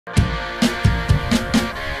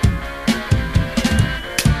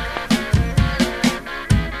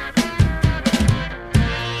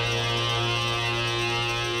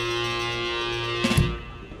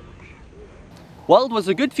Well, it was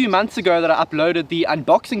a good few months ago that I uploaded the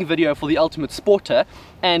unboxing video for the Ultimate Sporter,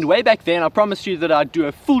 and way back then I promised you that I'd do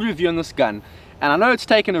a full review on this gun. And I know it's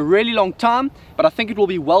taken a really long time, but I think it will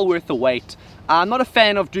be well worth the wait. I'm not a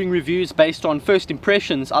fan of doing reviews based on first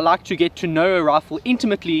impressions. I like to get to know a rifle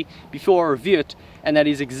intimately before I review it, and that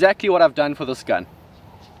is exactly what I've done for this gun.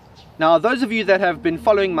 Now, those of you that have been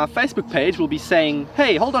following my Facebook page will be saying,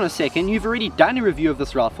 hey, hold on a second, you've already done a review of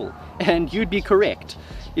this rifle. And you'd be correct.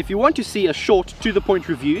 If you want to see a short, to-the-point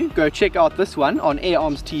review, go check out this one on Air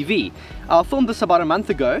Arms TV. I filmed this about a month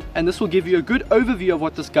ago, and this will give you a good overview of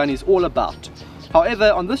what this gun is all about. However,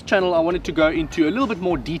 on this channel I wanted to go into a little bit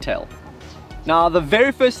more detail. Now, the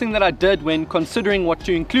very first thing that I did when considering what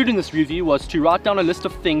to include in this review was to write down a list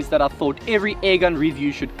of things that I thought every airgun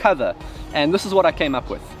review should cover, and this is what I came up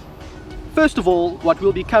with. First of all, what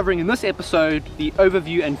we'll be covering in this episode, the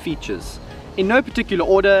overview and features. In no particular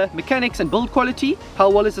order: mechanics and build quality, how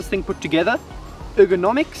well is this thing put together,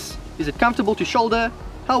 ergonomics, is it comfortable to shoulder,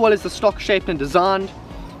 how well is the stock shaped and designed,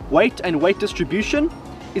 weight and weight distribution,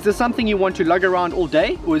 is this something you want to lug around all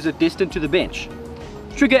day or is it destined to the bench,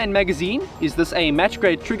 trigger and magazine, is this a match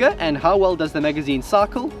grade trigger and how well does the magazine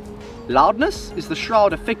cycle, loudness, is the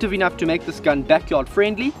shroud effective enough to make this gun backyard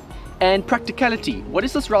friendly, and practicality, what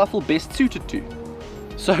is this rifle best suited to.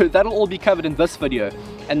 So that'll all be covered in this video,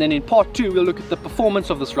 and then in part 2 we'll look at the performance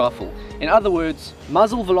of this rifle. In other words,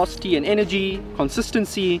 muzzle velocity and energy,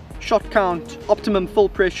 consistency, shot count, optimum full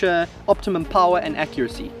pressure, optimum power and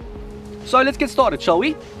accuracy. So let's get started, shall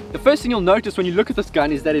we? The first thing you'll notice when you look at this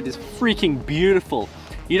gun is that it is freaking beautiful.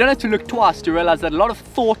 You don't have to look twice to realize that a lot of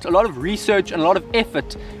thought, a lot of research and a lot of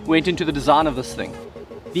effort went into the design of this thing.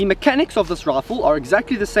 The mechanics of this rifle are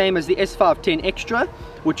exactly the same as the S510 Xtra,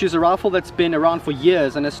 which is a rifle that's been around for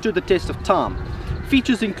years and has stood the test of time.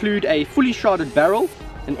 Features include a fully shrouded barrel,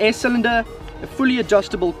 an air cylinder, a fully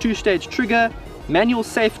adjustable 2-stage trigger, manual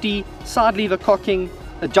safety, side lever cocking,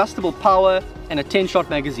 adjustable power, and a 10-shot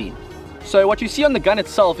magazine. So what you see on the gun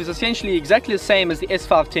itself is essentially exactly the same as the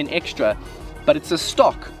S510 Xtra, but it's the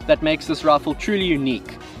stock that makes this rifle truly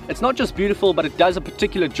unique. It's not just beautiful, but it does a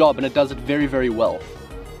particular job, and it does it very, very well.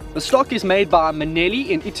 The stock is made by Manelli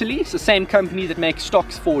in Italy. It's the same company that makes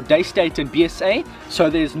stocks for Daystate and BSA, so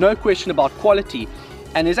there's no question about quality.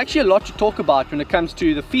 And there's actually a lot to talk about when it comes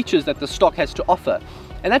to the features that the stock has to offer.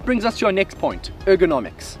 And that brings us to our next point,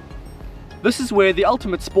 ergonomics. This is where the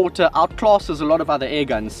Ultimate Sporter outclasses a lot of other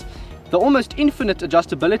airguns. The almost infinite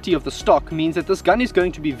adjustability of the stock means that this gun is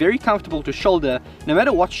going to be very comfortable to shoulder no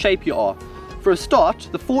matter what shape you are. For a start,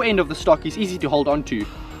 the fore end of the stock is easy to hold onto.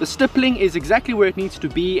 The stippling is exactly where it needs to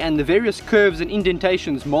be, and the various curves and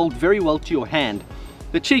indentations mold very well to your hand.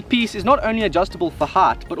 The cheek piece is not only adjustable for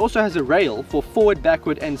height, but also has a rail for forward,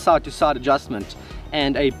 backward and side to side adjustment,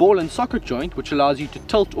 and a ball and socket joint which allows you to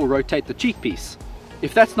tilt or rotate the cheek piece.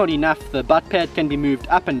 If that's not enough, the butt pad can be moved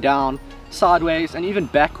up and down, sideways and even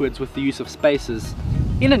backwards with the use of spacers.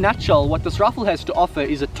 In a nutshell, what this rifle has to offer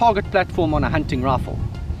is a target platform on a hunting rifle.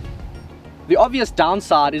 The obvious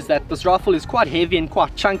downside is that this rifle is quite heavy and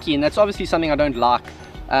quite chunky, and that's obviously something I don't like.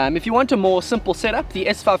 If you want a more simple setup, the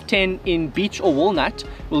S510 in beech or walnut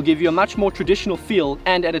will give you a much more traditional feel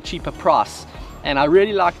and at a cheaper price. And I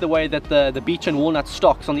really like the way that the beech and walnut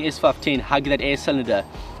stocks on the S510 hug that air cylinder.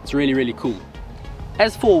 It's really, really cool.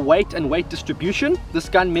 As for weight and weight distribution, this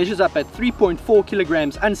gun measures up at 3.4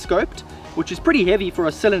 kilograms unscoped, which is pretty heavy for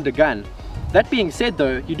a cylinder gun. That being said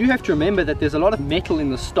though, you do have to remember that there's a lot of metal in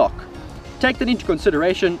the stock. Take that into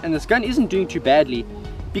consideration and this gun isn't doing too badly.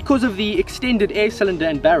 Because of the extended air cylinder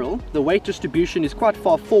and barrel, the weight distribution is quite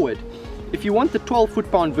far forward. If you want the 12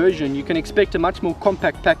 foot-pound version, you can expect a much more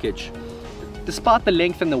compact package. Despite the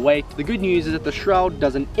length and the weight, the good news is that the shroud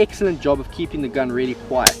does an excellent job of keeping the gun really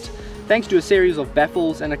quiet, thanks to a series of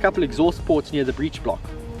baffles and a couple exhaust ports near the breech block.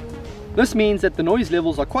 This means that the noise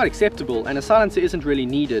levels are quite acceptable and a silencer isn't really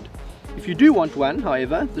needed. If you do want one,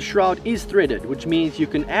 however, the shroud is threaded, which means you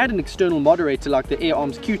can add an external moderator like the Air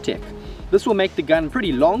Arms Q-Tech. This will make the gun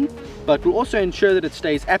pretty long, but will also ensure that it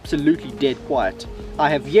stays absolutely dead quiet. I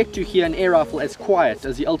have yet to hear an air rifle as quiet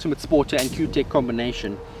as the Ultimate Sporter and Q-Tech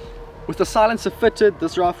combination. With the silencer fitted,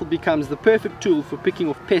 this rifle becomes the perfect tool for picking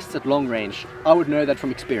off pests at long range. I would know that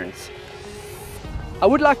from experience. I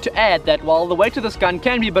would like to add that while the weight of this gun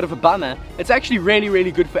can be a bit of a bummer, it's actually really, really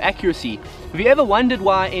good for accuracy. Have you ever wondered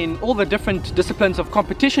why in all the different disciplines of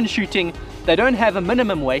competition shooting, they don't have a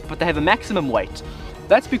minimum weight, but they have a maximum weight?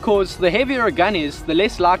 That's because the heavier a gun is, the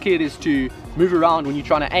less likely it is to move around when you're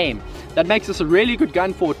trying to aim. That makes this a really good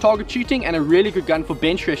gun for target shooting and a really good gun for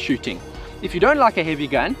bench rest shooting. If you don't like a heavy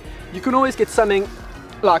gun, you can always get something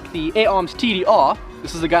like the Air Arms TDR.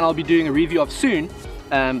 This is a gun I'll be doing a review of soon.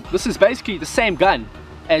 This is basically the same gun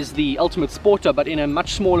as the Ultimate Sporter, but in a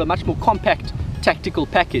much smaller, much more compact tactical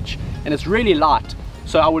package, and it's really light.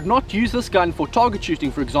 So I would not use this gun for target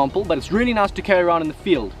shooting, for example, but it's really nice to carry around in the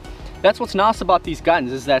field. That's what's nice about these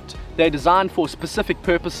guns, is that they're designed for specific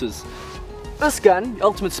purposes. This gun, the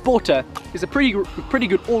Ultimate Sporter, is a pretty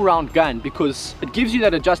good all-round gun because it gives you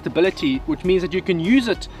that adjustability, which means that you can use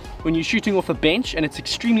it when you're shooting off a bench and it's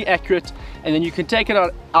extremely accurate, and then you can take it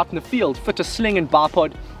out in the field, fit a sling and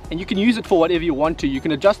bipod, and you can use it for whatever you want to. You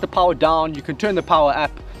can adjust the power down, you can turn the power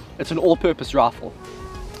up. It's an all-purpose rifle.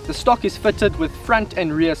 The stock is fitted with front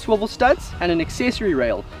and rear swivel studs and an accessory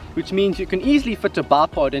rail, which means you can easily fit a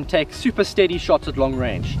bipod and take super steady shots at long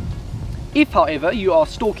range. If, however, you are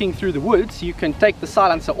stalking through the woods, you can take the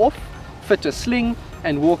silencer off, fit a sling,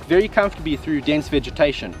 and walk very comfortably through dense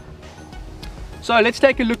vegetation. So let's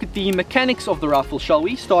take a look at the mechanics of the rifle, shall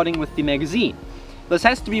we? Starting with the magazine. This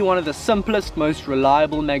has to be one of the simplest, most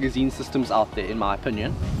reliable magazine systems out there, in my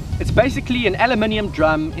opinion. It's basically an aluminium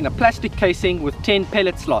drum in a plastic casing with 10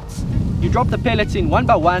 pellet slots. You drop the pellets in one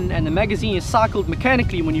by one, and the magazine is cycled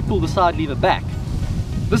mechanically when you pull the side lever back.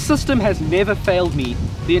 This system has never failed me.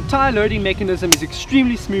 The entire loading mechanism is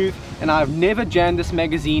extremely smooth, and I have never jammed this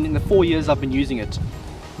magazine in the 4 years I've been using it.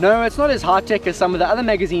 No, it's not as high-tech as some of the other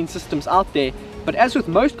magazine systems out there, but as with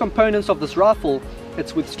most components of this rifle,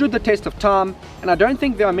 it's withstood the test of time, and I don't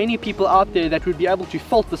think there are many people out there that would be able to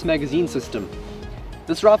fault this magazine system.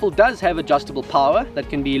 This rifle does have adjustable power that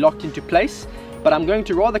can be locked into place, but I'm going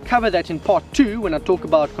to rather cover that in part 2 when I talk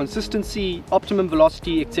about consistency, optimum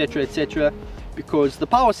velocity, etc, etc, because the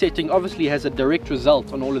power setting obviously has a direct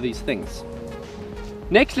result on all of these things.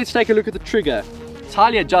 Next, let's take a look at the trigger. It's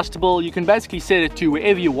highly adjustable, you can basically set it to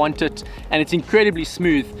wherever you want it, and it's incredibly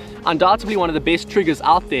smooth. Undoubtedly one of the best triggers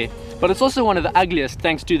out there, but it's also one of the ugliest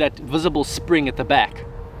thanks to that visible spring at the back.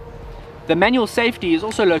 The manual safety is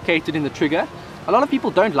also located in the trigger. A lot of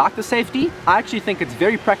people don't like the safety. I actually think it's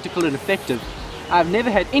very practical and effective. I've never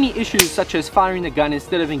had any issues such as firing the gun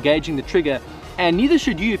instead of engaging the trigger, and neither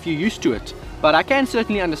should you if you're used to it. But I can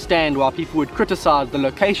certainly understand why people would criticize the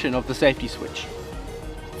location of the safety switch.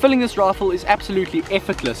 Filling this rifle is absolutely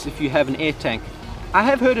effortless if you have an air tank. I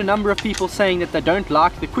have heard a number of people saying that they don't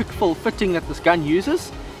like the quick fill fitting that this gun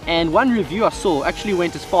uses, and one review I saw actually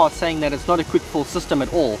went as far as saying that it's not a quick fill system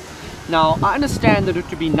at all. Now, I understand that it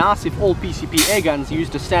would be nice if all PCP airguns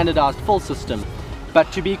used a standardized fill system,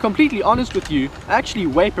 but to be completely honest with you, I actually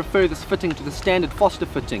way prefer this fitting to the standard Foster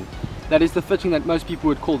fitting. That is the fitting that most people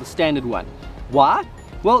would call the standard one. Why?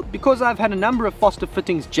 Well, because I've had a number of Foster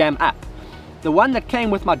fittings jam up. The one that came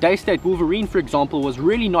with my Daystate Wolverine, for example, was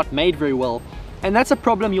really not made very well, and that's a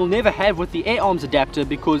problem you'll never have with the air arms adapter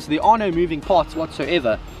because there are no moving parts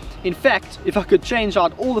whatsoever. In fact, if I could change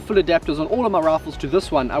out all the full adapters on all of my rifles to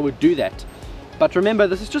this one, I would do that. But remember,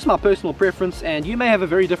 this is just my personal preference, and you may have a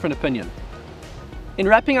very different opinion. In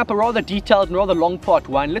wrapping up a rather detailed and rather long part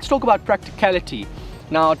 1, let's talk about practicality.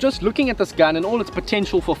 Now, just looking at this gun and all its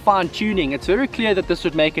potential for fine-tuning, it's very clear that this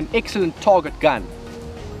would make an excellent target gun.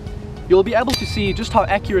 You'll be able to see just how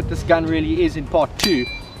accurate this gun really is in part 2.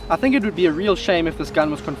 I think it would be a real shame if this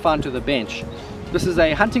gun was confined to the bench. This is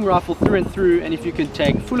a hunting rifle through and through, and if you can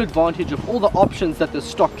take full advantage of all the options that this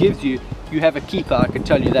stock gives you, you have a keeper, I can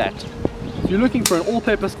tell you that. If you're looking for an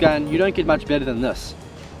all-purpose gun, you don't get much better than this.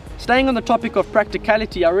 Staying on the topic of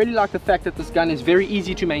practicality, I really like the fact that this gun is very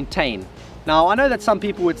easy to maintain. Now, I know that some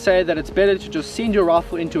people would say that it's better to just send your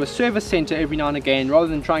rifle into a service center every now and again rather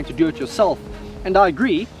than trying to do it yourself, and I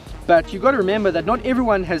agree, but you've got to remember that not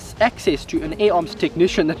everyone has access to an air arms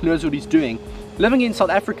technician that knows what he's doing. Living in South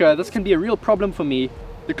Africa, this can be a real problem for me.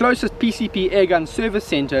 The closest PCP airgun service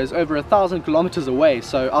center is over 1,000 kilometers away,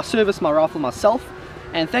 so I service my rifle myself,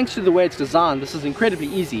 and thanks to the way it's designed, this is incredibly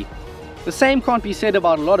easy. The same can't be said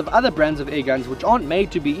about a lot of other brands of airguns which aren't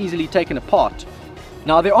made to be easily taken apart.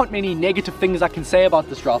 Now, there aren't many negative things I can say about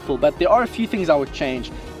this rifle, but there are a few things I would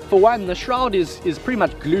change. For one, the shroud is pretty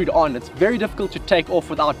much glued on. It's very difficult to take off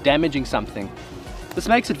without damaging something. This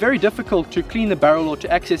makes it very difficult to clean the barrel or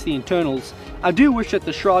to access the internals. I do wish that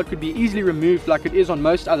the shroud could be easily removed like it is on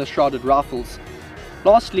most other shrouded rifles.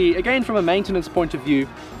 Lastly, again from a maintenance point of view,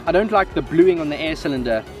 I don't like the bluing on the air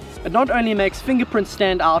cylinder. It not only makes fingerprints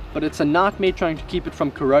stand out, but it's a nightmare trying to keep it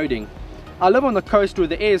from corroding. I live on the coast where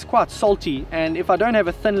the air is quite salty, and if I don't have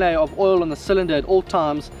a thin layer of oil on the cylinder at all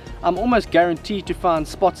times, I'm almost guaranteed to find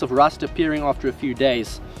spots of rust appearing after a few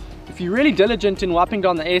days. If you're really diligent in wiping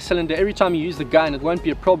down the air cylinder every time you use the gun, it won't be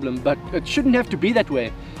a problem, but it shouldn't have to be that way.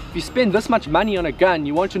 If you spend this much money on a gun,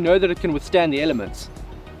 you want to know that it can withstand the elements.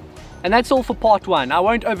 And that's all for part 1. I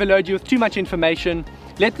won't overload you with too much information.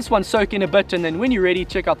 Let this one soak in a bit, and then when you're ready,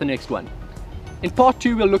 check out the next one. In part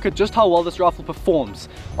 2 we'll look at just how well this rifle performs.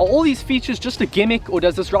 Are all these features just a gimmick, or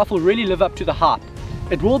does this rifle really live up to the hype?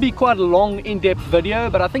 It will be quite a long, in-depth video,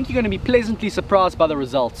 but I think you're going to be pleasantly surprised by the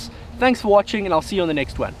results. Thanks for watching, and I'll see you on the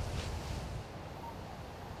next one.